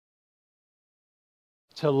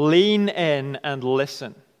to lean in and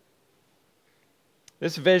listen.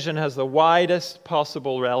 This vision has the widest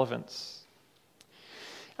possible relevance.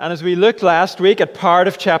 And as we looked last week at part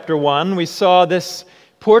of chapter 1, we saw this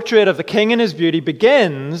portrait of the king and his beauty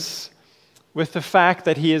begins with the fact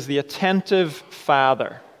that he is the attentive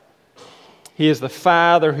father. He is the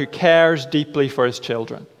father who cares deeply for his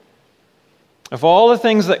children. Of all the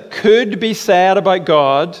things that could be said about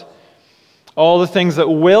God, all the things that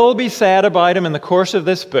will be said about him in the course of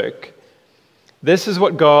this book, this is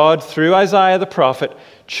what God, through Isaiah the prophet,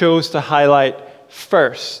 chose to highlight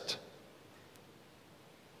first.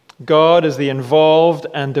 God is the involved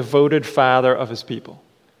and devoted father of his people.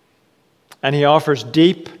 And he offers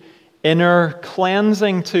deep inner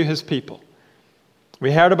cleansing to his people.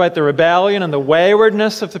 We heard about the rebellion and the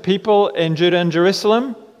waywardness of the people in Judah and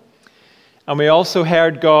Jerusalem. And we also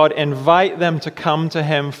heard God invite them to come to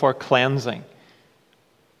him for cleansing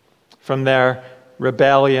from their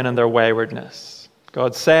rebellion and their waywardness.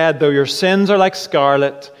 God said, though your sins are like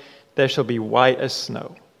scarlet, they shall be white as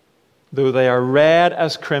snow. Though they are red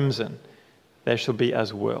as crimson, they shall be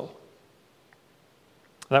as wool.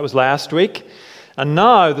 That was last week. And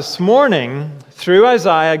now, this morning, through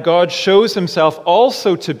Isaiah, God shows himself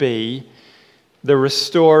also to be the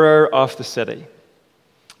restorer of the city.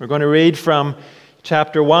 We're going to read from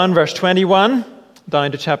chapter 1, verse 21,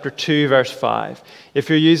 down to chapter 2, verse 5. If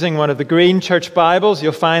you're using one of the Green Church Bibles,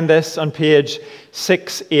 you'll find this on page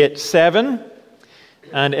 687,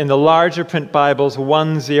 and in the larger print Bibles,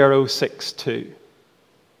 1062.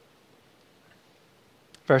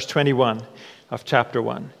 Verse 21 of chapter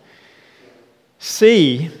 1.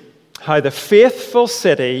 See how the faithful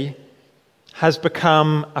city has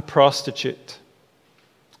become a prostitute.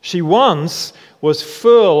 She once was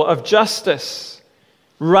full of justice.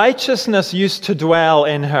 Righteousness used to dwell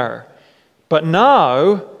in her, but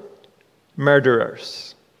now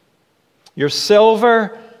murderers. Your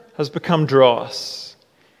silver has become dross.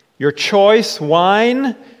 Your choice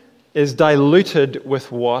wine is diluted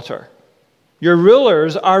with water. Your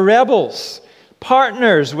rulers are rebels,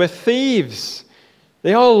 partners with thieves.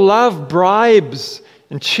 They all love bribes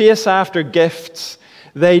and chase after gifts.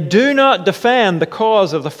 They do not defend the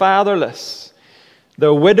cause of the fatherless.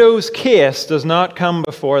 The widow's case does not come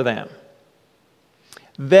before them.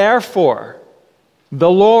 Therefore, the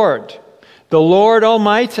Lord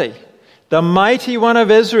Almighty, the Mighty One of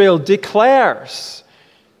Israel, declares,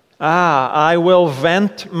 I will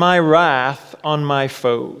vent my wrath on my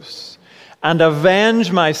foes and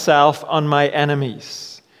avenge myself on my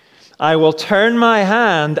enemies. I will turn my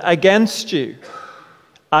hand against you.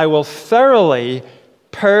 I will thoroughly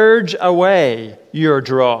purge away your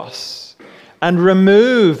dross and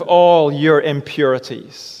remove all your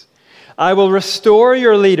impurities. I will restore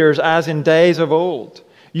your leaders as in days of old,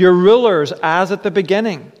 your rulers as at the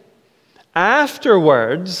beginning.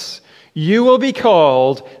 Afterwards, you will be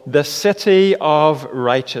called the city of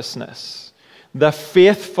righteousness, the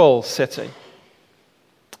faithful city.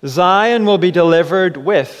 Zion will be delivered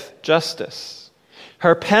with justice,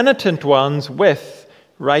 her penitent ones with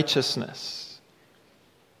righteousness.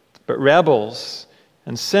 But rebels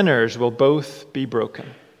and sinners will both be broken,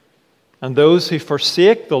 and those who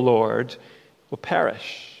forsake the Lord will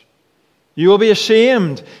perish. You will be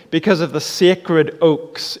ashamed because of the sacred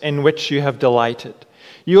oaks in which you have delighted.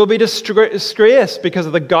 You will be disgraced because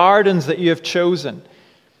of the gardens that you have chosen.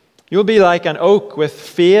 You will be like an oak with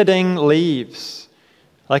fading leaves,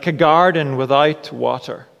 like a garden without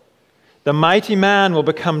water. The mighty man will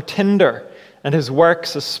become tinder, and his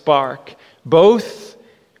works a spark. Both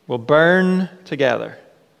will burn together,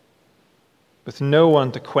 with no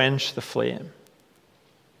one to quench the flame.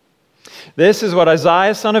 This is what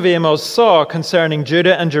Isaiah son of Amos saw concerning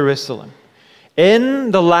Judah and Jerusalem.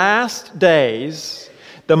 In the last days,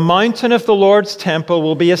 the mountain of the Lord's temple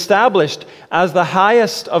will be established as the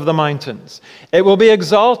highest of the mountains. It will be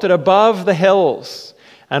exalted above the hills,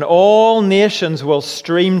 and all nations will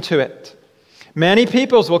stream to it. Many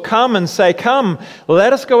peoples will come and say, come,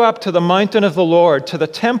 let us go up to the mountain of the Lord, to the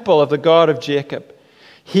temple of the God of Jacob.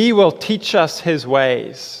 He will teach us his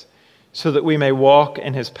ways, so that we may walk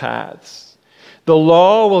in his paths. The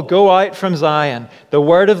law will go out from Zion, the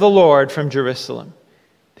word of the Lord from Jerusalem.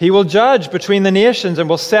 He will judge between the nations and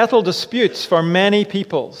will settle disputes for many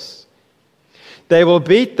peoples. They will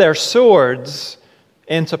beat their swords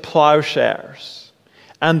into plowshares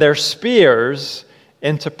and their spears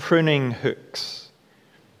into pruning hooks.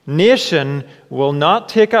 Nation will not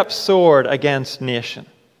take up sword against nation,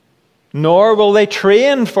 nor will they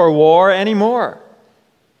train for war anymore.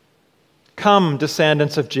 Come,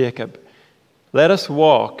 descendants of Jacob, let us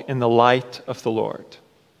walk in the light of the Lord.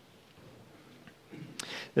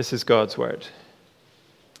 This is God's word.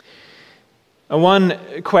 And one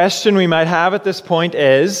question we might have at this point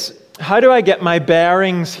is, how do I get my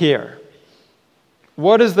bearings here?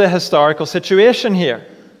 What is the historical situation here?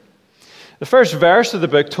 The first verse of the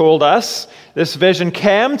book told us this vision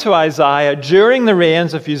came to Isaiah during the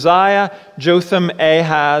reigns of Uzziah, Jotham,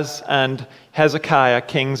 Ahaz, and Hezekiah,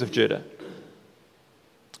 kings of Judah.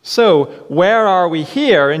 So, where are we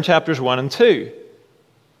here in chapters 1 and 2?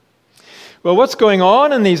 Well, what's going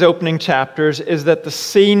on in these opening chapters is that the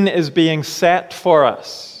scene is being set for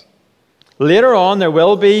us. Later on, there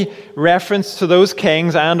will be reference to those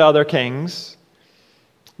kings and other kings.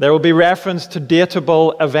 There will be reference to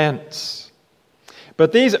datable events.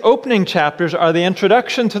 But these opening chapters are the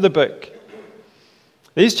introduction to the book.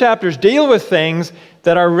 These chapters deal with things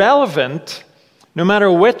that are relevant no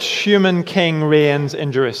matter which human king reigns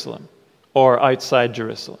in Jerusalem or outside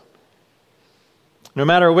Jerusalem. No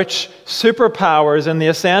matter which superpower is in the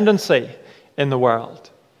ascendancy in the world.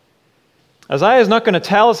 Isaiah is not going to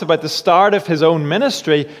tell us about the start of his own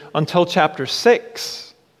ministry until chapter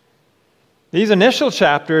 6. These initial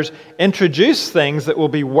chapters introduce things that will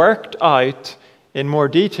be worked out in more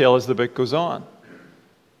detail as the book goes on.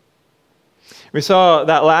 We saw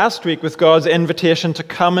that last week with God's invitation to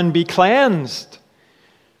come and be cleansed.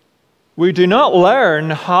 We do not learn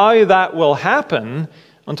how that will happen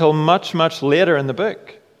until much, much later in the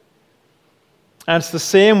book. And it's the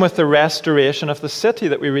same with the restoration of the city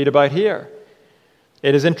that we read about here.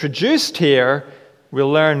 It is introduced here.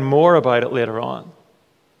 We'll learn more about it later on.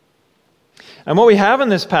 And what we have in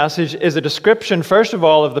this passage is a description, first of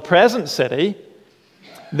all, of the present city.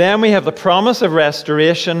 Then we have the promise of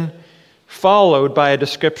restoration, followed by a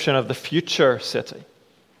description of the future city.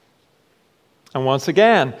 And once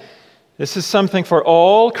again, this is something for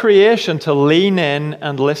all creation to lean in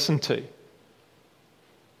and listen to.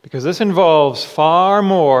 Because this involves far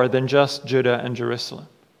more than just Judah and Jerusalem.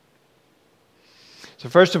 So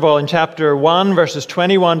first of all, in chapter 1, verses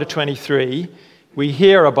 21 to 23, we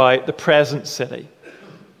hear about the present city.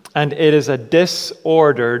 And it is a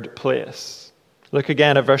disordered place. Look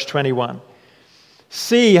again at verse 21.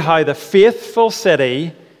 See how the faithful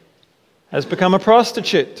city has become a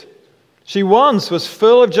prostitute. She once was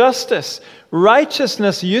full of justice.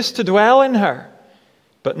 Righteousness used to dwell in her.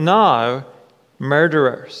 But now,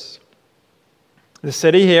 murderers. The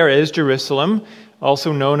city here is Jerusalem,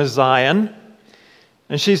 also known as Zion.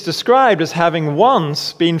 And she's described as having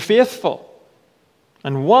once been faithful.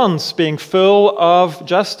 And once being full of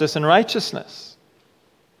justice and righteousness.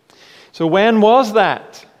 So when was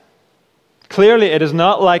that? Clearly, it is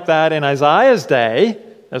not like that in Isaiah's day,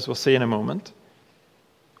 as we'll see in a moment.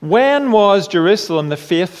 When was Jerusalem the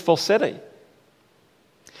faithful city?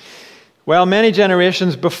 Well, many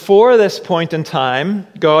generations before this point in time,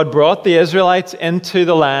 God brought the Israelites into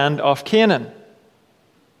the land of Canaan,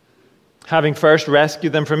 having first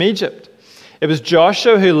rescued them from Egypt. It was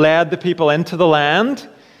Joshua who led the people into the land,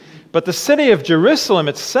 but the city of Jerusalem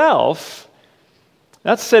itself,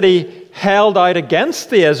 that city held out against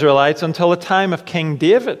the Israelites until the time of King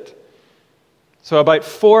David. So about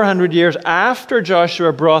 400 years after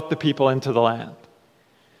Joshua brought the people into the land.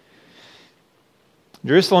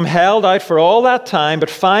 Jerusalem held out for all that time, but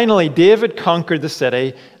finally David conquered the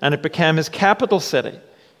city and it became his capital city.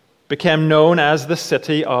 It became known as the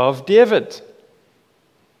city of David.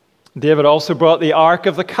 David also brought the Ark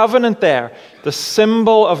of the Covenant there, the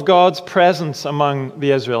symbol of God's presence among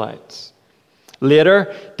the Israelites.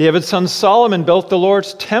 Later, David's son Solomon built the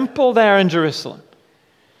Lord's temple there in Jerusalem.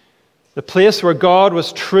 The place where God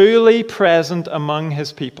was truly present among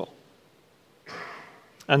his people.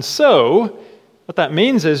 And so, what that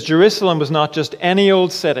means is Jerusalem was not just any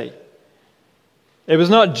old city. It was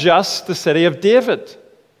not just the city of David.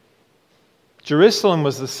 Jerusalem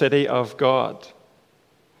was the city of God,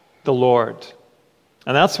 the Lord.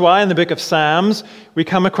 And that's why in the book of Psalms we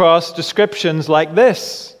come across descriptions like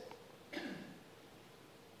this.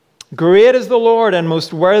 Great is the Lord and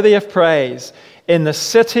most worthy of praise in the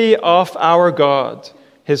city of our God,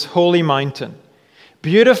 his holy mountain.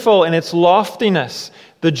 Beautiful in its loftiness,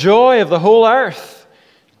 the joy of the whole earth.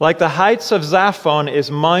 Like the heights of Zaphon is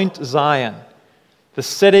Mount Zion, the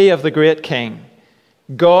city of the great King.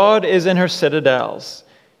 God is in her citadels.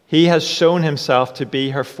 He has shown himself to be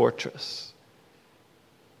her fortress.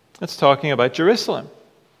 It's talking about Jerusalem.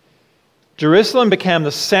 Jerusalem became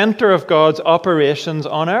the center of God's operations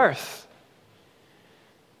on earth.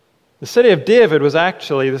 The city of David was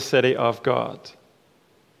actually the city of God.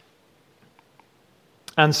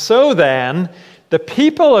 And so then, the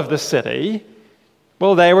people of the city,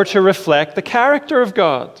 well, they were to reflect the character of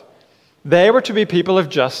God. They were to be people of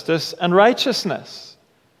justice and righteousness.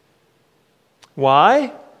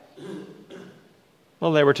 Why?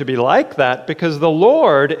 Well, they were to be like that because the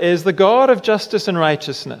Lord is the God of justice and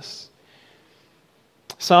righteousness.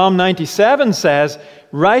 Psalm 97 says,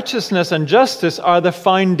 righteousness and justice are the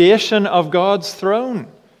foundation of God's throne.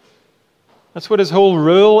 That's what his whole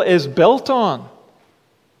rule is built on.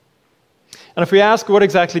 And if we ask, what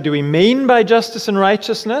exactly do we mean by justice and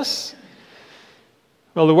righteousness?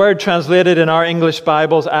 Well, the word translated in our English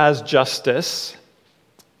Bibles as justice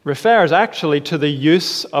refers actually to the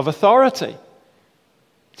use of authority.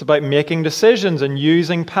 It's about making decisions and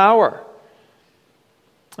using power.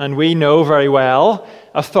 And we know very well,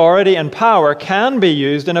 authority and power can be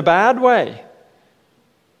used in a bad way.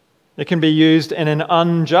 It can be used in an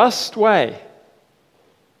unjust way.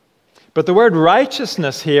 But the word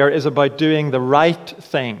righteousness here is about doing the right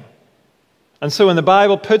thing. And so when the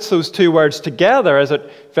Bible puts those two words together, as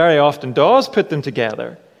it very often does put them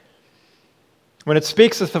together, when it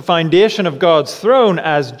speaks of the foundation of God's throne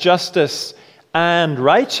as justice and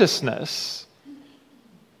righteousness,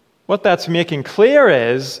 what that's making clear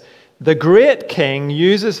is the great king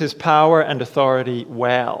uses his power and authority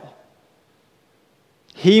well.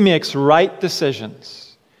 He makes right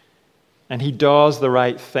decisions, and he does the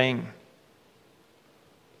right thing.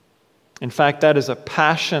 In fact, that is a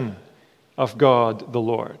passion of God the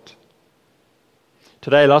Lord.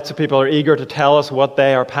 Today, lots of people are eager to tell us what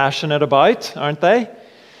they are passionate about, aren't they?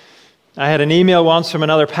 I had an email once from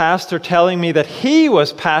another pastor telling me that he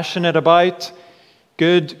was passionate about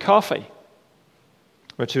good coffee,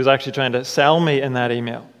 which he was actually trying to sell me in that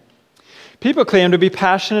email. People claim to be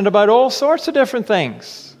passionate about all sorts of different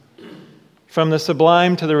things, from the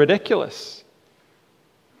sublime to the ridiculous.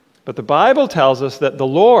 But the Bible tells us that the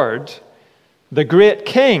Lord, the great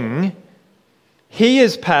King, he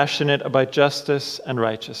is passionate about justice and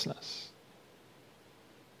righteousness.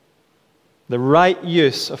 The right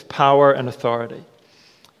use of power and authority.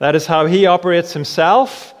 That is how he operates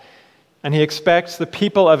himself, and he expects the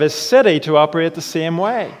people of his city to operate the same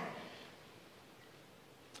way.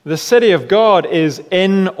 The city of God is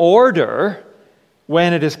in order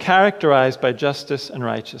when it is characterized by justice and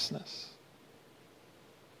righteousness.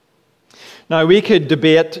 Now, we could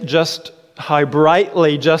debate just how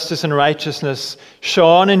brightly justice and righteousness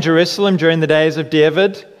shone in Jerusalem during the days of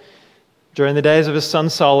David, during the days of his son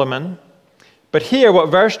Solomon. But here, what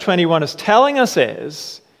verse 21 is telling us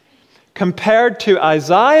is, compared to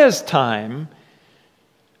Isaiah's time,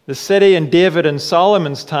 the city in David and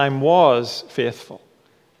Solomon's time was faithful.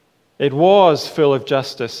 It was full of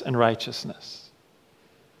justice and righteousness.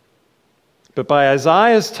 But by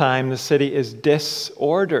Isaiah's time, the city is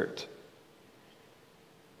disordered.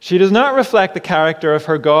 She does not reflect the character of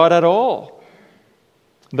her God at all.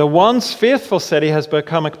 The once faithful city has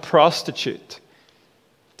become a prostitute,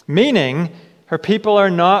 meaning her people are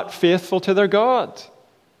not faithful to their God.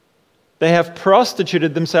 They have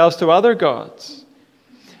prostituted themselves to other gods.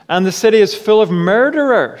 And the city is full of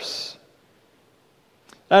murderers.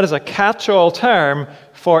 That is a catch-all term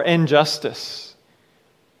for injustice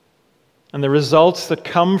and the results that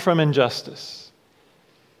come from injustice.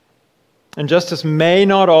 Injustice may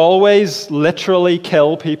not always literally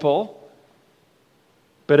kill people,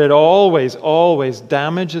 but it always, always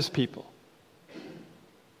damages people.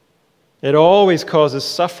 It always causes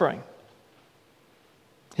suffering.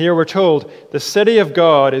 Here we're told the city of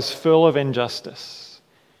God is full of injustice.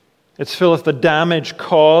 It's full of the damage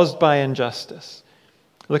caused by injustice.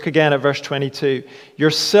 Look again at verse 22.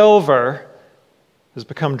 Your silver has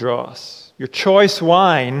become dross. Your choice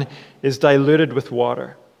wine is diluted with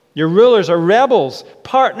water. Your rulers are rebels,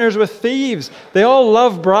 partners with thieves. They all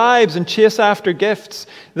love bribes and chase after gifts.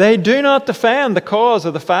 They do not defend the cause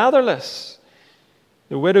of the fatherless.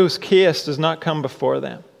 The widow's case does not come before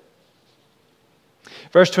them.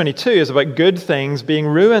 Verse 22 is about good things being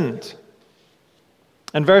ruined.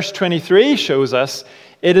 And verse 23 shows us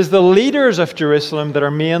it is the leaders of Jerusalem that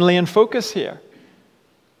are mainly in focus here.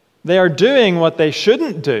 They are doing what they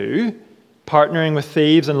shouldn't do, partnering with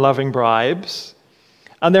thieves and loving bribes.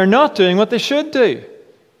 And they're not doing what they should do,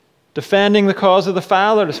 defending the cause of the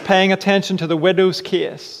fatherless, paying attention to the widow's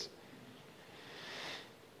case.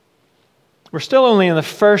 We're still only in the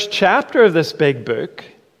first chapter of this big book,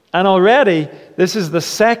 and already this is the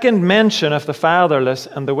second mention of the fatherless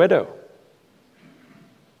and the widow.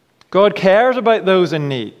 God cares about those in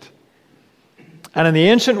need. And in the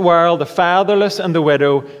ancient world, the fatherless and the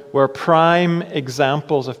widow were prime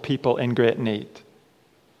examples of people in great need.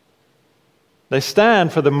 They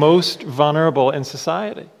stand for the most vulnerable in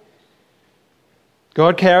society.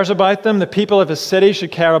 God cares about them. The people of his city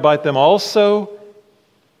should care about them also,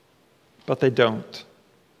 but they don't.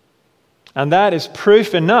 And that is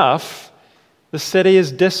proof enough The city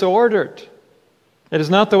is disordered. It is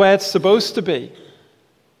not the way it's supposed to be.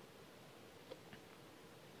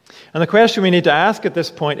 And the question we need to ask at this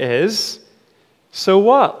point is, so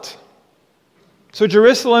what? So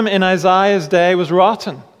Jerusalem in Isaiah's day was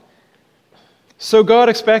rotten. So God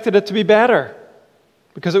expected it to be better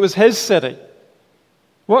because it was his city.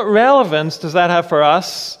 What relevance does that have for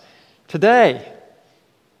us today?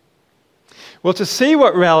 Well, to see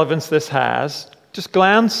what relevance this has, just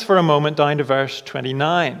glance for a moment down to verse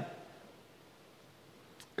 29.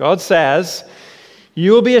 God says,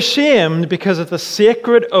 "You will be ashamed because of the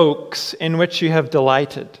sacred oaks in which you have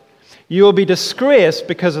delighted. You will be disgraced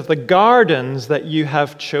because of the gardens that you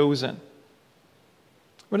have chosen."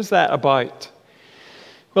 What is that about?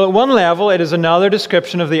 Well, at one level, it is another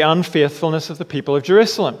description of the unfaithfulness of the people of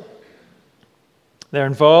Jerusalem. They're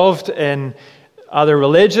involved in other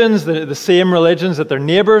religions, the same religions that their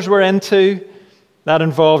neighbors were into. That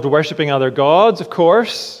involved worshiping other gods, of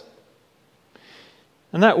course.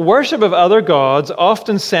 And that worship of other gods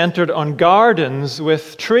often centered on gardens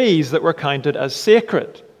with trees that were counted as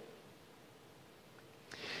sacred.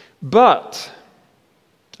 But,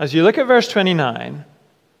 as you look at verse 29,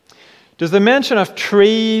 does the mention of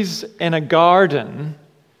trees in a garden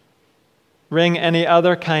ring any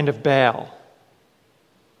other kind of bell?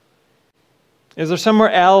 Is there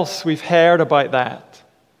somewhere else we've heard about that?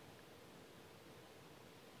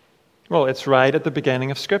 Well, it's right at the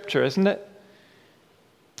beginning of Scripture, isn't it?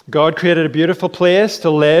 God created a beautiful place to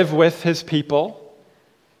live with his people.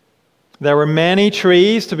 There were many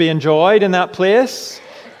trees to be enjoyed in that place.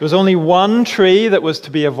 There was only one tree that was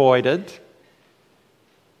to be avoided.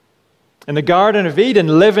 In the Garden of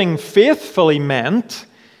Eden, living faithfully meant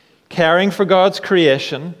caring for God's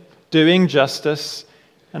creation, doing justice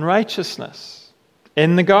and righteousness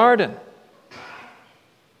in the garden,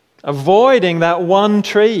 avoiding that one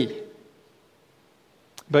tree.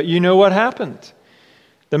 But you know what happened?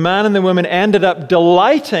 The man and the woman ended up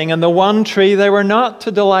delighting in the one tree they were not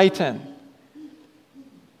to delight in.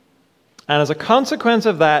 And as a consequence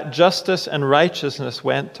of that, justice and righteousness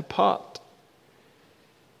went to pot.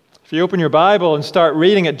 If you open your Bible and start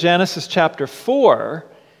reading at Genesis chapter 4,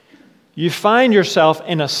 you find yourself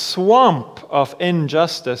in a swamp of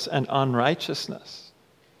injustice and unrighteousness.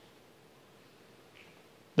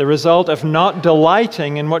 The result of not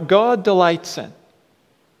delighting in what God delights in.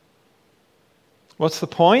 What's the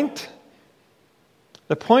point?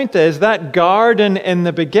 The point is that garden in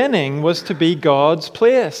the beginning was to be God's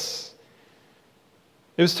place.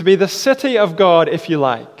 It was to be the city of God, if you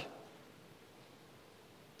like.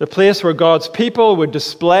 The place where God's people would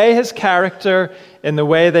display his character in the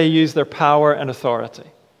way they use their power and authority.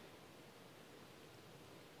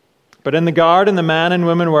 But in the garden, the man and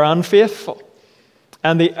woman were unfaithful,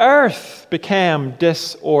 and the earth became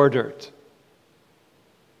disordered.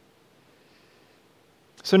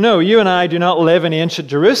 So no, you and I do not live in ancient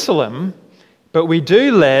Jerusalem, but we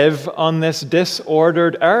do live on this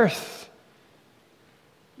disordered earth.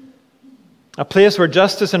 A place where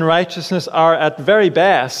justice and righteousness are at very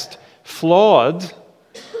best flawed,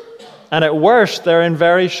 and at worst they're in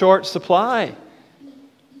very short supply.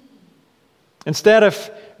 Instead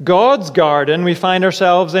of God's garden, we find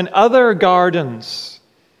ourselves in other gardens.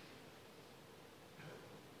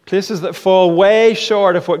 Places that fall way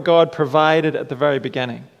short of what God provided at the very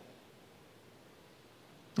beginning.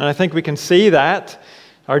 And I think we can see that.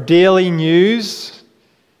 Our daily news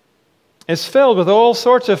is filled with all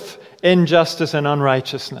sorts of injustice and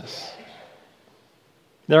unrighteousness.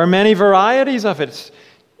 There are many varieties of it. It's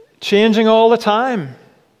changing all the time.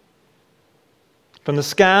 From the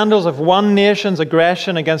scandals of one nation's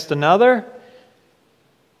aggression against another,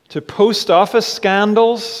 to post office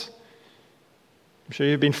scandals. I'm sure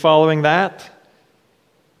you've been following that.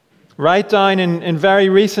 Right down in very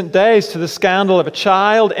recent days to the scandal of a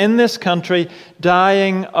child in this country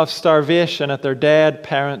dying of starvation at their dead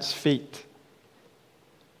parents' feet.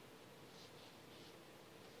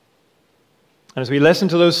 And as we listen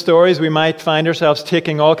to those stories, we might find ourselves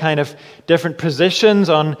taking all kind of different positions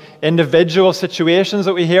on individual situations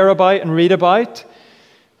that we hear about and read about.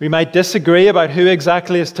 We might disagree about who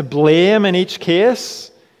exactly is to blame in each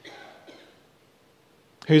case,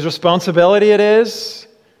 whose responsibility it is.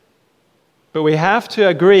 But we have to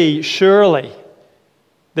agree, surely,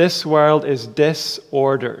 this world is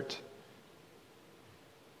disordered.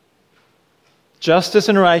 Justice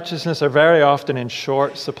and righteousness are very often in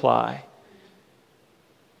short supply.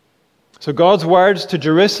 So God's words to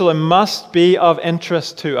Jerusalem must be of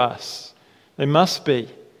interest to us. They must be.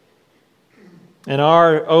 In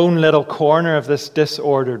our own little corner of this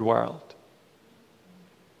disordered world.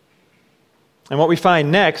 And what we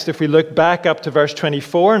find next, if we look back up to verse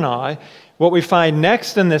 24 now, what we find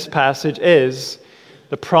next in this passage is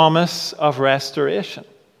the promise of restoration.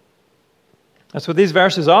 That's what these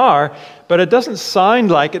verses are, but it doesn't sound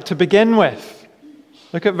like it to begin with.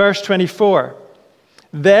 Look at verse 24.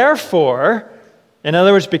 Therefore, in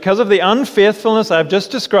other words, because of the unfaithfulness I've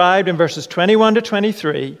just described in verses 21 to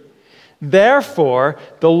 23, therefore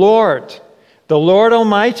the Lord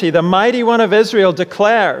Almighty, the Mighty One of Israel,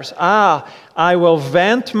 declares, I will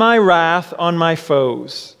vent my wrath on my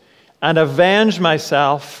foes and avenge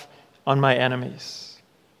myself on my enemies.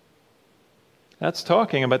 That's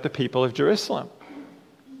talking about the people of Jerusalem,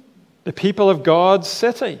 the people of God's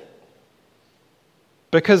city.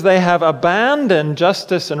 Because they have abandoned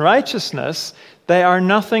justice and righteousness, they are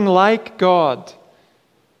nothing like God.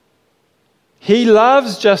 He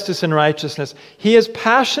loves justice and righteousness. He is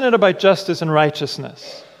passionate about justice and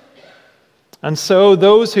righteousness. And so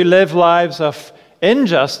those who live lives of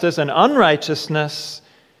injustice and unrighteousness,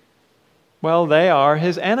 well, they are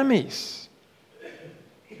his enemies.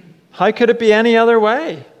 How could it be any other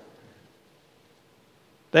way?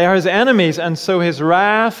 They are his enemies, and so his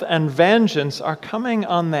wrath and vengeance are coming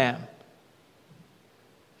on them.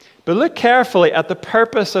 But look carefully at the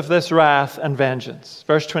purpose of this wrath and vengeance.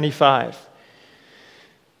 Verse 25.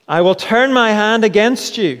 I will turn my hand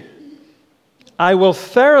against you. I will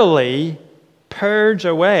thoroughly purge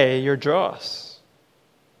away your dross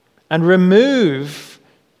and remove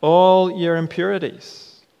all your impurities.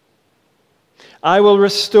 I will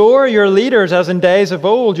restore your leaders as in days of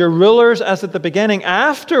old, your rulers as at the beginning.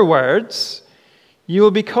 Afterwards, you will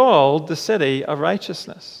be called the city of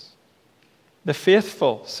righteousness, the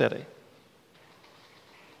faithful city.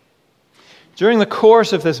 During the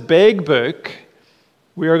course of this big book,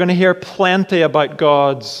 we are going to hear plenty about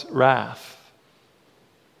God's wrath.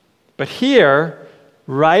 But here,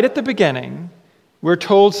 right at the beginning, we're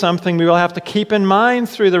told something we will have to keep in mind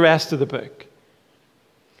through the rest of the book.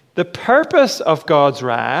 The purpose of God's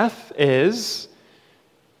wrath is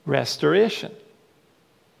restoration.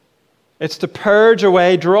 It's to purge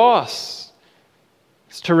away dross.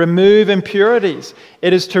 It's to remove impurities.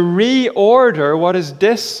 It is to reorder what is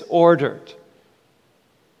disordered.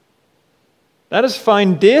 That is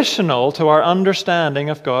foundational to our understanding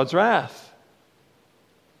of God's wrath.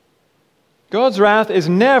 God's wrath is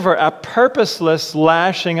never a purposeless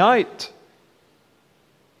lashing out.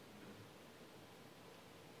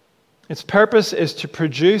 Its purpose is to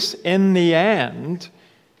produce in the end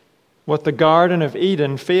what the Garden of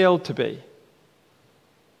Eden failed to be.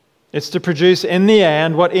 It's to produce in the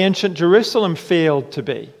end what ancient Jerusalem failed to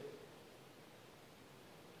be.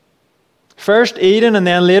 First Eden and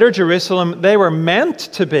then later Jerusalem, they were meant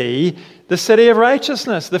to be the city of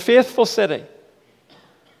righteousness, the faithful city.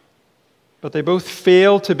 But they both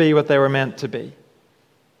failed to be what they were meant to be.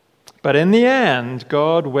 But in the end,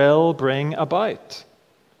 God will bring about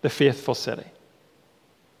the faithful city.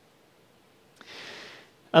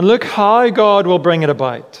 And look how God will bring it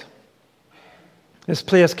about. This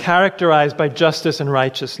place characterized by justice and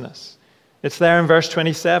righteousness. It's there in verse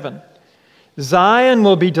 27. Zion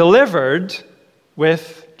will be delivered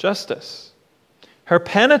with justice, her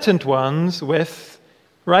penitent ones with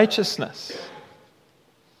righteousness.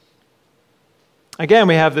 Again,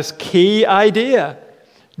 we have this key idea: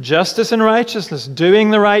 justice and righteousness,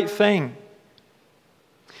 doing the right thing.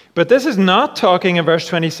 But this is not talking in verse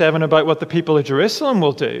 27 about what the people of Jerusalem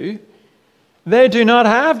will do. They do not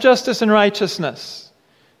have justice and righteousness.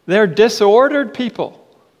 They're disordered people.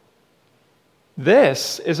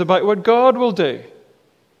 This is about what God will do.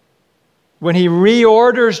 When he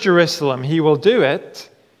reorders Jerusalem, he will do it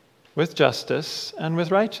with justice and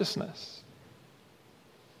with righteousness.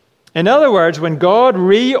 In other words, when God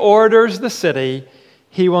reorders the city,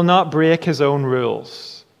 he will not break his own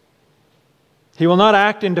rules. He will not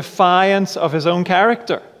act in defiance of his own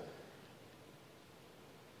character.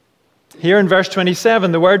 Here in verse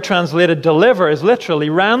 27, the word translated deliver is literally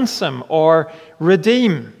ransom or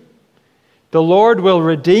redeem. The Lord will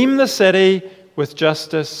redeem the city with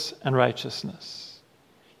justice and righteousness.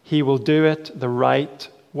 He will do it the right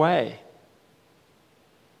way.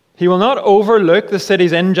 He will not overlook the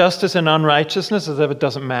city's injustice and unrighteousness as if it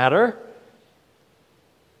doesn't matter.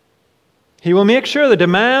 He will make sure the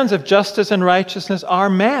demands of justice and righteousness are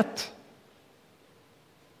met.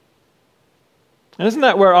 And isn't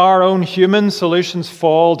that where our own human solutions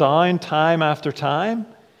fall down time after time?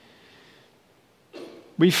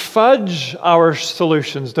 We fudge our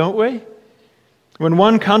solutions, don't we? When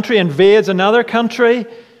one country invades another country,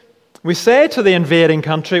 we say to the invading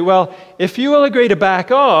country, well, if you will agree to back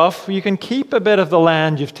off, you can keep a bit of the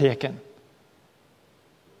land you've taken.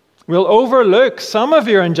 We'll overlook some of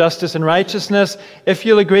your injustice and righteousness if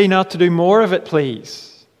you'll agree not to do more of it,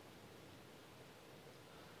 please.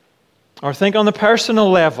 Or think on the personal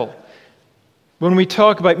level. When we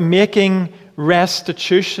talk about making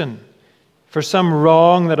restitution for some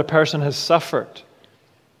wrong that a person has suffered,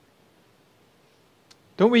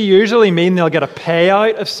 don't we usually mean they'll get a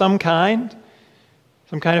payout of some kind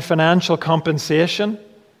of financial compensation?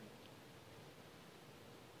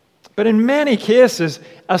 But in many cases,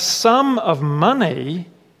 a sum of money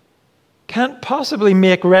can't possibly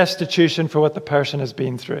make restitution for what the person has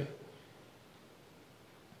been through.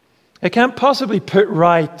 It can't possibly put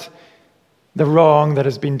right the wrong that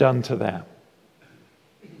has been done to them.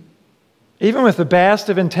 Even with the best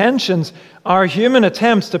of intentions, our human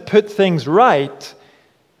attempts to put things right,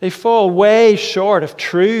 they fall way short of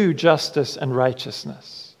true justice and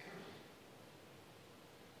righteousness.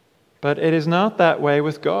 But it is not that way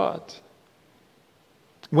with God.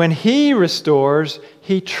 When He restores,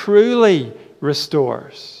 He truly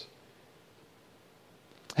restores.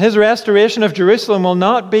 His restoration of Jerusalem will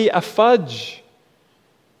not be a fudge.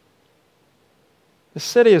 The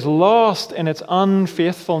city is lost in its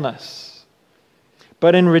unfaithfulness.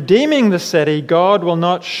 But in redeeming the city, God will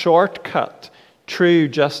not shortcut true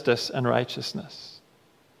justice and righteousness.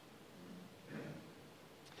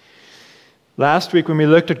 Last week when we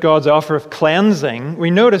looked at God's offer of cleansing, we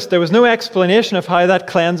noticed there was no explanation of how that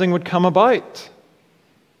cleansing would come about.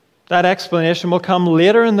 That explanation will come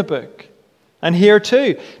later in the book. And here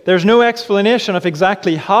too, there's no explanation of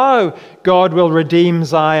exactly how God will redeem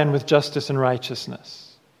Zion with justice and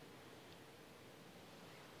righteousness.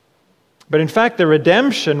 But in fact, the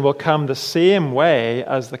redemption will come the same way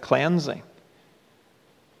as the cleansing.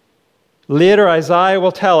 Later, Isaiah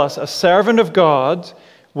will tell us a servant of God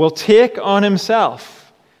will take on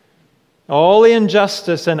himself all the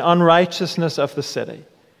injustice and unrighteousness of the city.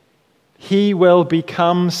 He will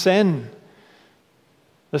become sin.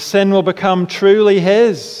 The sin will become truly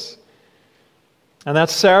his. And that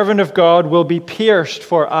servant of God will be pierced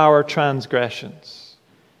for our transgressions.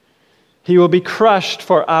 He will be crushed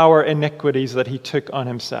for our iniquities that he took on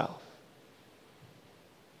himself.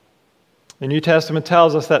 The New Testament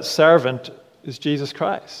tells us that servant is Jesus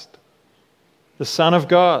Christ, the Son of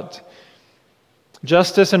God.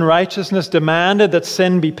 Justice and righteousness demanded that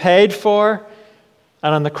sin be paid for,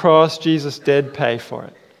 and on the cross, Jesus did pay for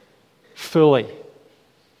it fully.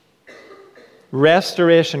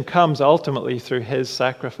 Restoration comes ultimately through his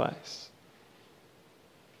sacrifice.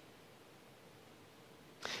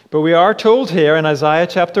 But we are told here in Isaiah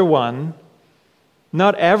chapter 1,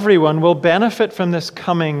 not everyone will benefit from this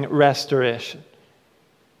coming restoration.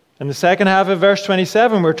 In the second half of verse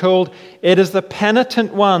 27, we're told it is the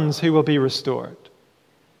penitent ones who will be restored.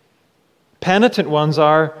 Penitent ones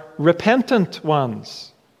are repentant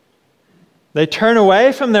ones. They turn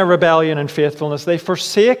away from their rebellion and faithfulness. They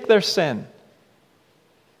forsake their sin.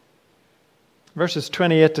 Verses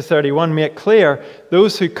 28 to 31 make clear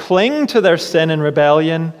those who cling to their sin and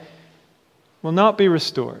rebellion will not be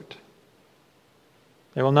restored.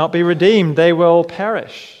 They will not be redeemed. They will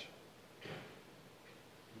perish.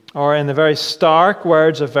 Or in the very stark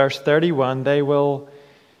words of verse 31, they will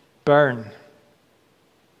burn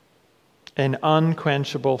in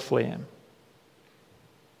unquenchable flame.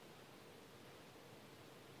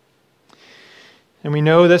 And we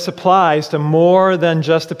know this applies to more than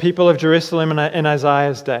just the people of Jerusalem in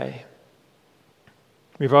Isaiah's day.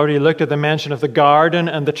 We've already looked at the mention of the garden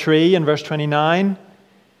and the tree in verse 29.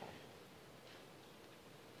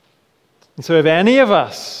 And so if any of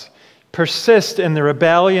us persist in the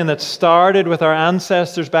rebellion that started with our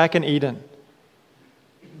ancestors back in Eden,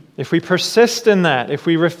 if we persist in that, if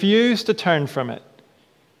we refuse to turn from it,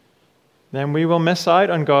 then we will miss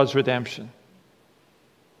out on God's redemption.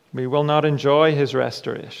 We will not enjoy his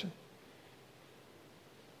restoration.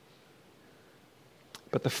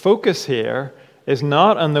 But the focus here is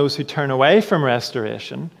not on those who turn away from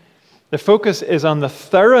restoration. The focus is on the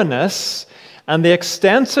thoroughness and the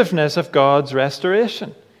extensiveness of God's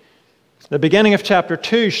restoration. The beginning of chapter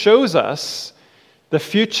 2 shows us the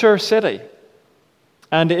future city,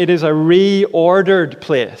 and it is a reordered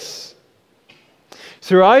place.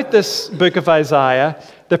 Throughout this book of Isaiah,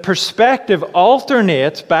 the perspective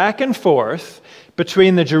alternates back and forth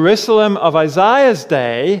between the Jerusalem of Isaiah's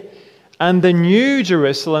day and the new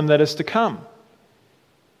Jerusalem that is to come.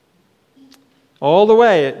 All the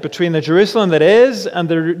way between the Jerusalem that is and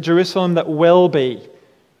the Jerusalem that will be.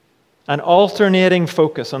 An alternating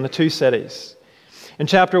focus on the two cities. In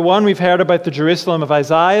chapter 1, we've heard about the Jerusalem of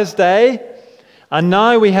Isaiah's day, and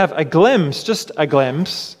now we have a glimpse, just a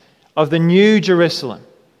glimpse, of the new Jerusalem.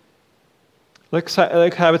 Look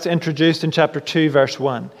how it's introduced in chapter 2, verse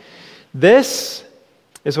 1. This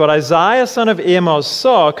is what Isaiah, son of Amos,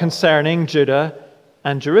 saw concerning Judah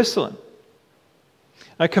and Jerusalem.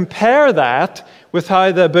 Now compare that with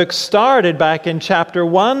how the book started back in chapter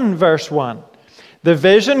 1, verse 1. The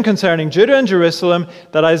vision concerning Judah and Jerusalem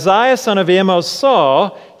that Isaiah, son of Amos,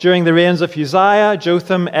 saw during the reigns of Uzziah,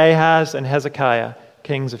 Jotham, Ahaz, and Hezekiah,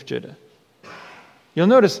 kings of Judah. You'll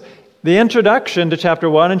notice the introduction to chapter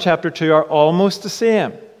 1 and chapter 2 are almost the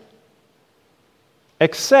same.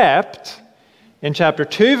 Except in chapter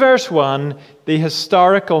 2, verse 1, the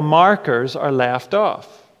historical markers are left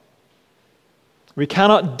off. We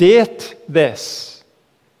cannot date this.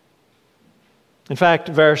 In fact,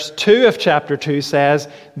 verse 2 of chapter 2 says,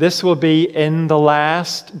 this will be in the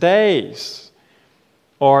last days,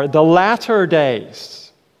 or the latter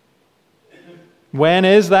days. When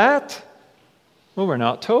is that? Well, we're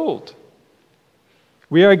not told.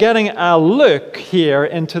 We are getting a look here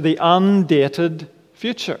into the undated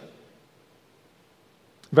future.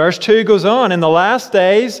 Verse 2 goes on, in the last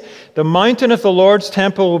days, the mountain of the Lord's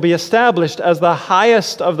temple will be established as the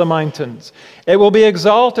highest of the mountains. It will be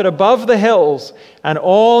exalted above the hills, and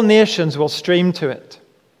all nations will stream to it.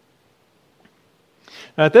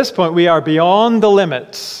 Now, at this point, we are beyond the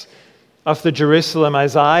limits of the Jerusalem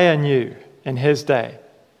Isaiah knew in his day.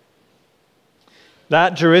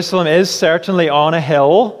 That Jerusalem is certainly on a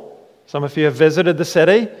hill. Some of you have visited the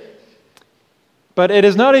city. But it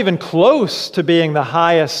is not even close to being the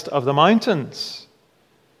highest of the mountains.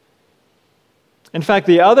 In fact,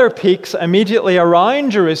 the other peaks immediately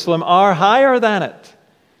around Jerusalem are higher than it.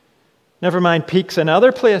 Never mind peaks in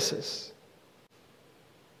other places.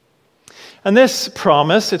 And this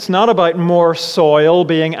promise, it's not about more soil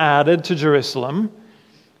being added to Jerusalem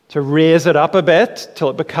to raise it up a bit till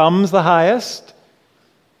it becomes the highest.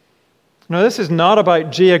 No, this is not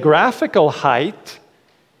about geographical height.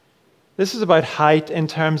 This is about height in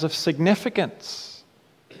terms of significance.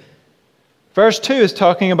 Verse 2 is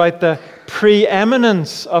talking about the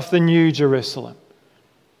preeminence of the New Jerusalem.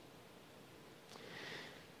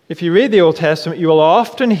 If you read the Old Testament, you will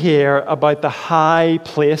often hear about the high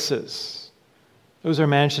places. Those are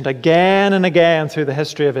mentioned again and again through the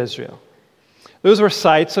history of Israel. Those were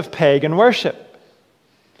sites of pagan worship.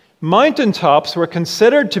 Mountaintops were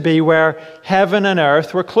considered to be where heaven and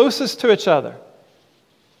earth were closest to each other.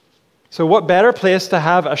 So what better place to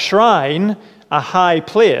have a shrine, a high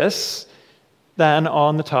place, than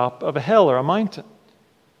on the top of a hill or a mountain?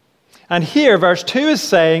 And here, verse 2 is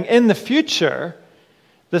saying, in the future,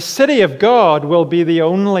 the city of God will be the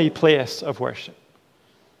only place of worship,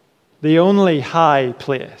 the only high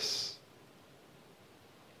place.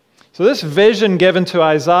 So this vision given to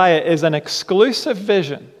Isaiah is an exclusive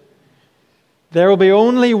vision. There will be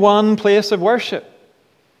only one place of worship.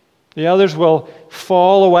 The others will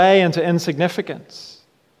fall away into insignificance.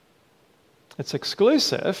 It's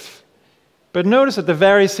exclusive, but notice at the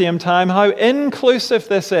very same time how inclusive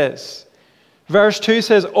this is. Verse 2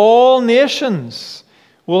 says, all nations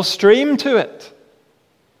will stream to it.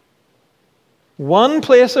 One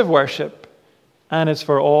place of worship, and it's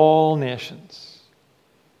for all nations.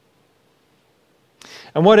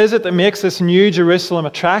 And what is it that makes this New Jerusalem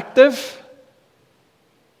attractive?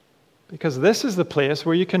 Because this is the place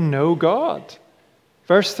where you can know God.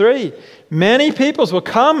 Verse 3, many peoples will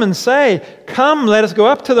come and say, come, let us go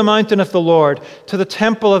up to the mountain of the Lord, to the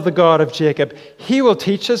temple of the God of Jacob. He will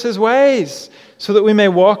teach us his ways, so that we may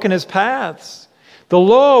walk in his paths. The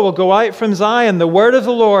law will go out from Zion, the word of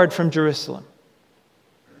the Lord from Jerusalem.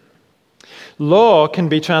 Law can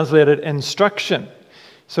be translated instruction.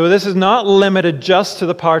 So this is not limited just to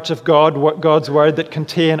the parts of God's word that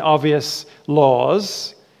contain obvious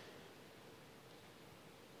laws.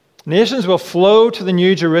 Nations will flow to the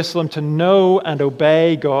New Jerusalem to know and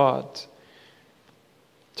obey God,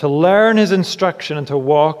 to learn his instruction and to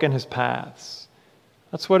walk in his paths.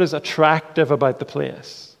 That's what is attractive about the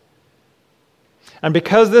place. And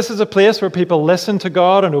because this is a place where people listen to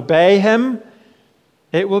God and obey him,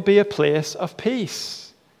 it will be a place of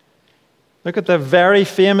peace. Look at the very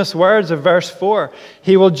famous words of verse 4.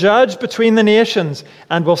 He will judge between the nations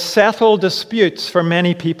and will settle disputes for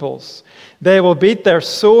many peoples. They will beat their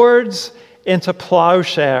swords into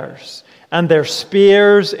plowshares and their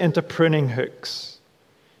spears into pruning hooks.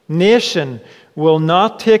 Nation will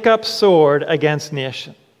not take up sword against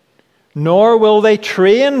nation, nor will they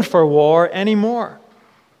train for war anymore.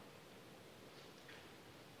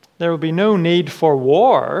 There will be no need for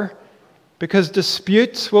war because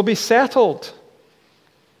disputes will be settled.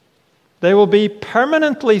 They will be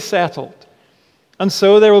permanently settled. And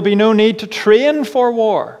so there will be no need to train for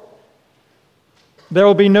war. There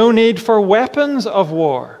will be no need for weapons of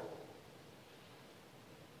war.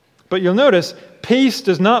 But you'll notice, peace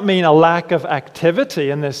does not mean a lack of activity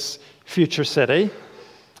in this future city.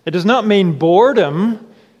 It does not mean boredom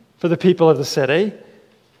for the people of the city.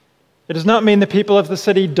 It does not mean the people of the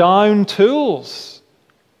city down tools.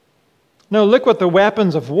 No, look what the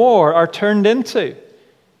weapons of war are turned into.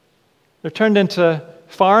 They're turned into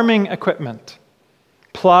farming equipment,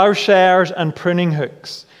 plowshares and pruning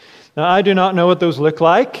hooks. Now, I do not know what those look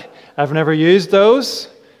like. I've never used those.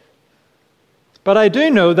 But I do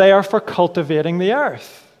know they are for cultivating the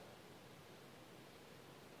earth.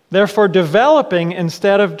 They're for developing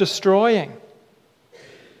instead of destroying.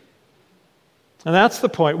 And that's the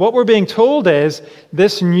point. What we're being told is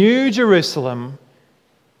this new Jerusalem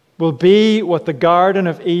will be what the Garden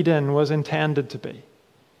of Eden was intended to be.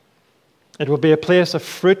 It will be a place of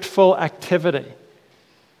fruitful activity,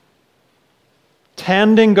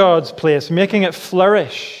 tending God's place, making it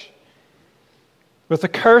flourish, with the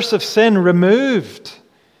curse of sin removed,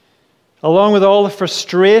 along with all the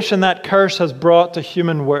frustration that curse has brought to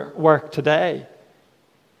human work today.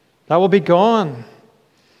 That will be gone.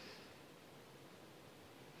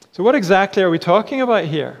 So what exactly are we talking about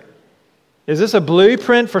here? Is this a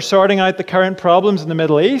blueprint for sorting out the current problems in the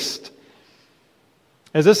Middle East?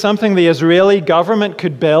 Is this something the Israeli government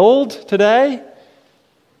could build today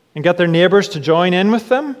and get their neighbors to join in with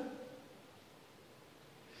them?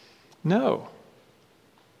 No.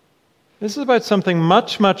 This is about something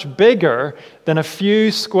much, much bigger than a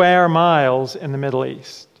few square miles in the Middle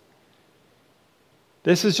East.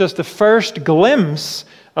 This is just the first glimpse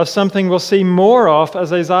of something we'll see more of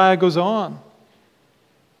as Isaiah goes on.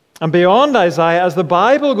 And beyond Isaiah, as the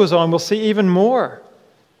Bible goes on, we'll see even more.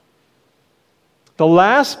 The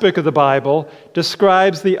last book of the Bible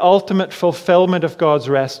describes the ultimate fulfillment of God's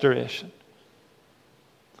restoration.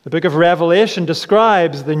 The book of Revelation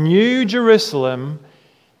describes the new Jerusalem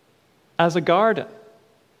as a garden.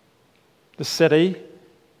 The city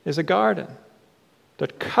is a garden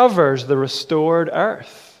that covers the restored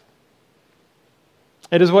earth.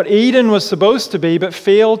 It is what Eden was supposed to be but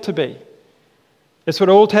failed to be. It's what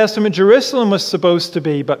Old Testament Jerusalem was supposed to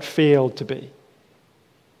be but failed to be.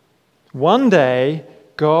 One day,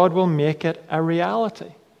 God will make it a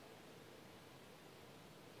reality.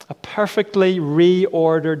 A perfectly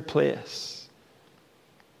reordered place.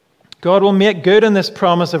 God will make good on this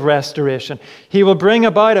promise of restoration. He will bring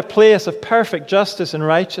about a place of perfect justice and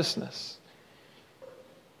righteousness.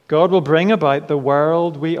 God will bring about the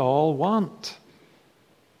world we all want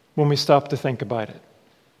when we stop to think about it.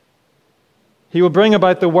 He will bring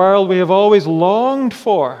about the world we have always longed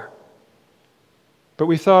for, but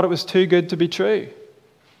we thought it was too good to be true.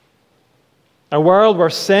 A world where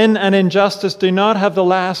sin and injustice do not have the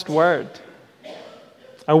last word.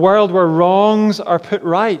 A world where wrongs are put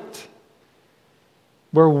right.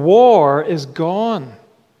 Where war is gone.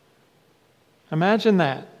 Imagine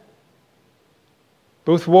that.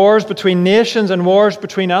 Both wars between nations and wars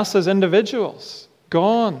between us as individuals.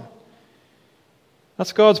 Gone.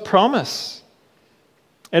 That's God's promise.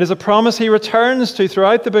 It is a promise He returns to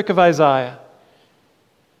throughout the book of Isaiah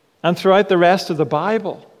and throughout the rest of the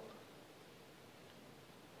Bible.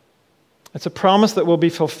 It's a promise that will be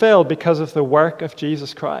fulfilled because of the work of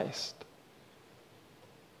Jesus Christ,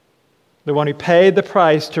 the one who paid the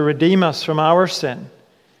price to redeem us from our sin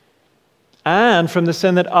and from the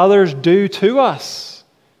sin that others do to us.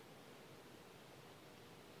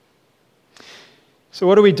 So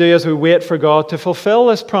what do we do as we wait for God to fulfill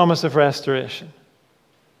this promise of restoration?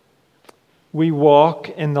 We walk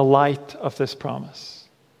in the light of this promise.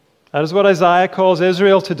 That is what Isaiah calls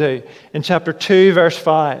Israel to do in chapter 2, verse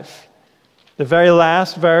 5. The very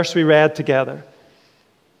last verse we read together.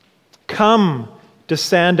 Come,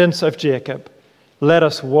 descendants of Jacob, let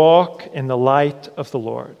us walk in the light of the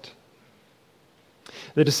Lord.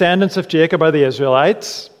 The descendants of Jacob are the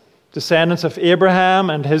Israelites, descendants of Abraham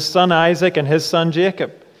and his son Isaac and his son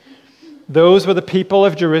Jacob. Those were the people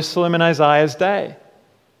of Jerusalem in Isaiah's day.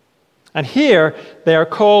 And here they are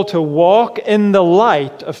called to walk in the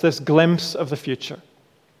light of this glimpse of the future.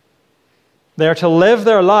 They are to live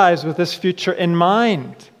their lives with this future in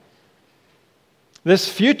mind.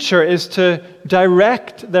 This future is to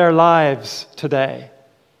direct their lives today.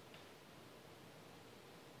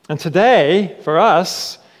 And today, for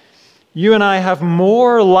us, you and I have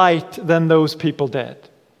more light than those people did.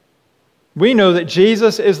 We know that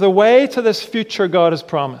Jesus is the way to this future God has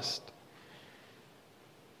promised.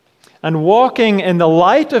 And walking in the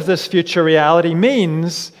light of this future reality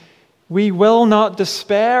means we will not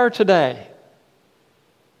despair today.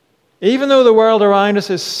 Even though the world around us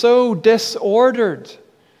is so disordered,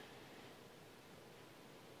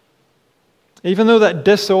 Even though that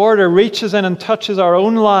disorder reaches in and touches our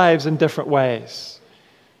own lives in different ways.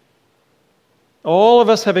 All of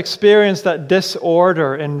us have experienced that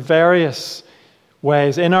disorder in various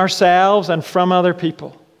ways, in ourselves and from other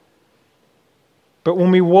people. But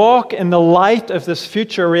when we walk in the light of this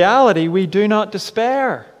future reality, we do not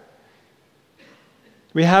despair.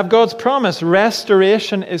 We have God's promise.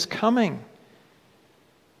 Restoration is coming.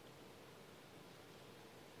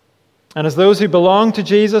 And as those who belong to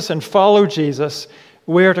Jesus and follow Jesus,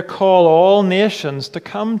 we are to call all nations to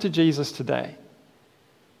come to Jesus today,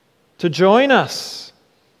 to join us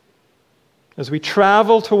as we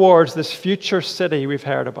travel towards this future city we've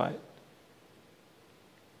heard about.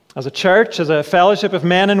 As a church, as a fellowship of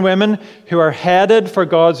men and women who are headed for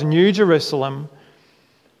God's new Jerusalem,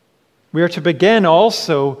 we are to begin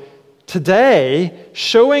also today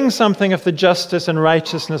showing something of the justice and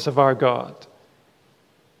righteousness of our God.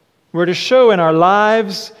 We're to show in our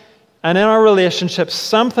lives and in our relationships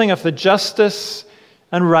something of the justice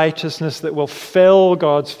and righteousness that will fill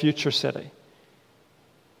God's future city.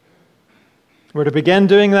 We're to begin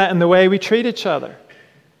doing that in the way we treat each other,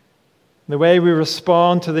 the way we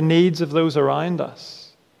respond to the needs of those around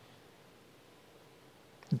us,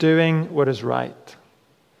 doing what is right.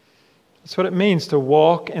 That's what it means to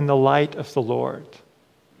walk in the light of the Lord.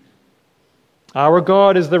 Our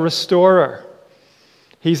God is the restorer.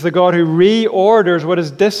 He's the God who reorders what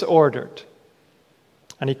is disordered.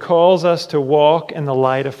 And He calls us to walk in the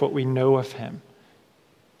light of what we know of Him.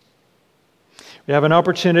 We have an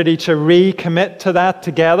opportunity to recommit to that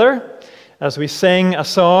together as we sing a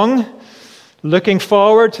song looking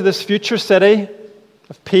forward to this future city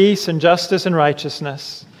of peace and justice and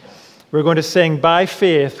righteousness. We're going to sing, "By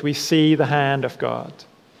faith we see the hand of God."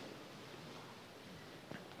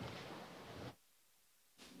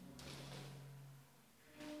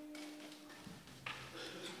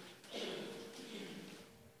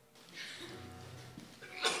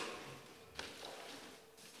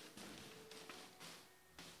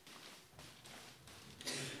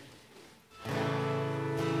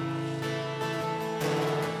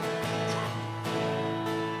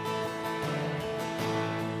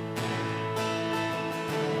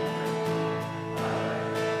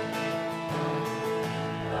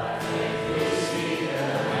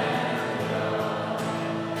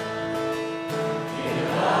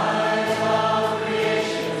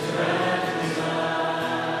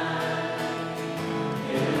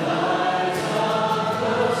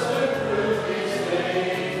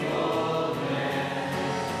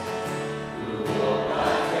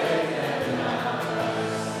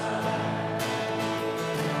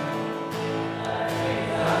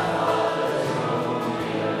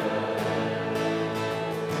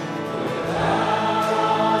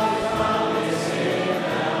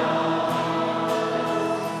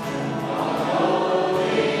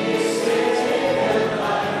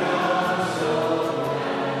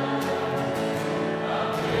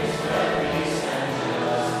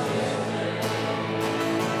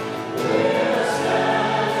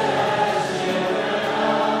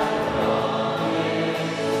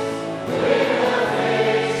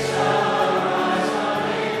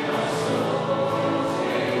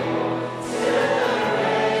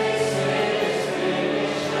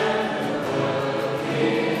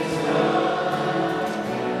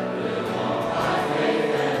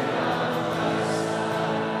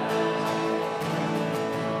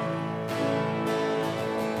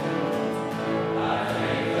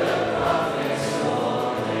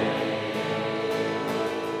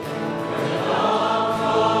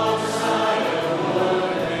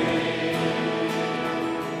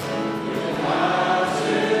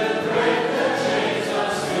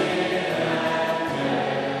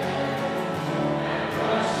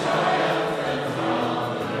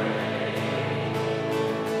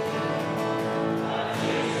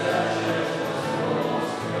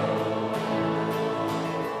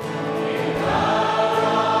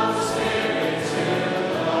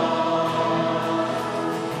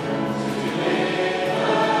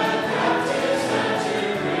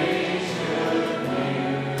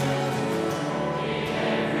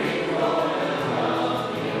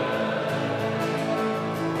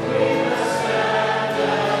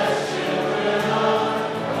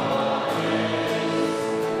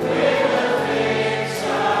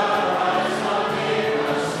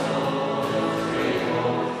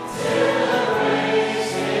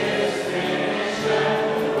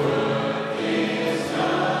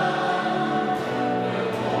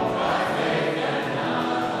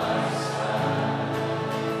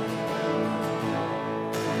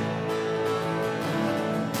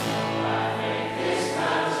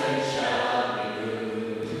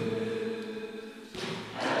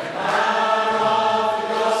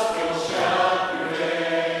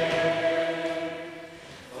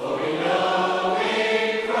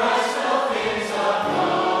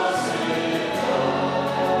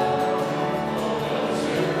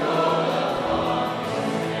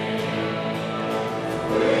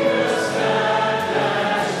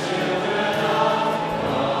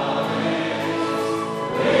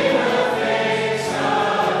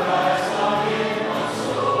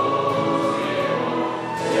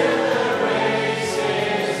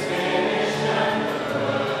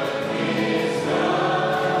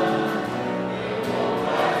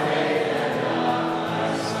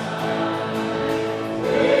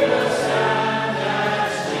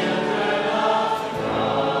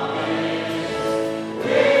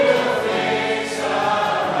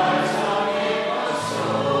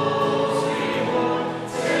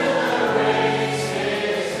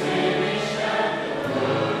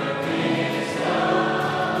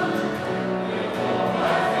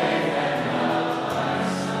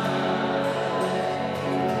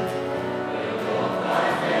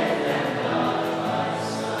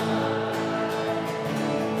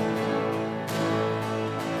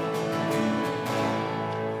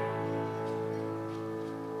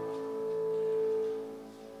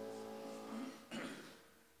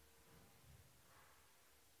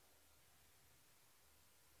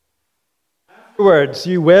 Afterwards,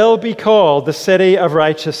 you will be called the city of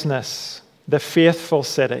righteousness, the faithful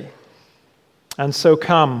city. And so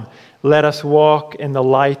come, let us walk in the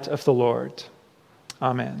light of the Lord.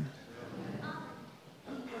 Amen.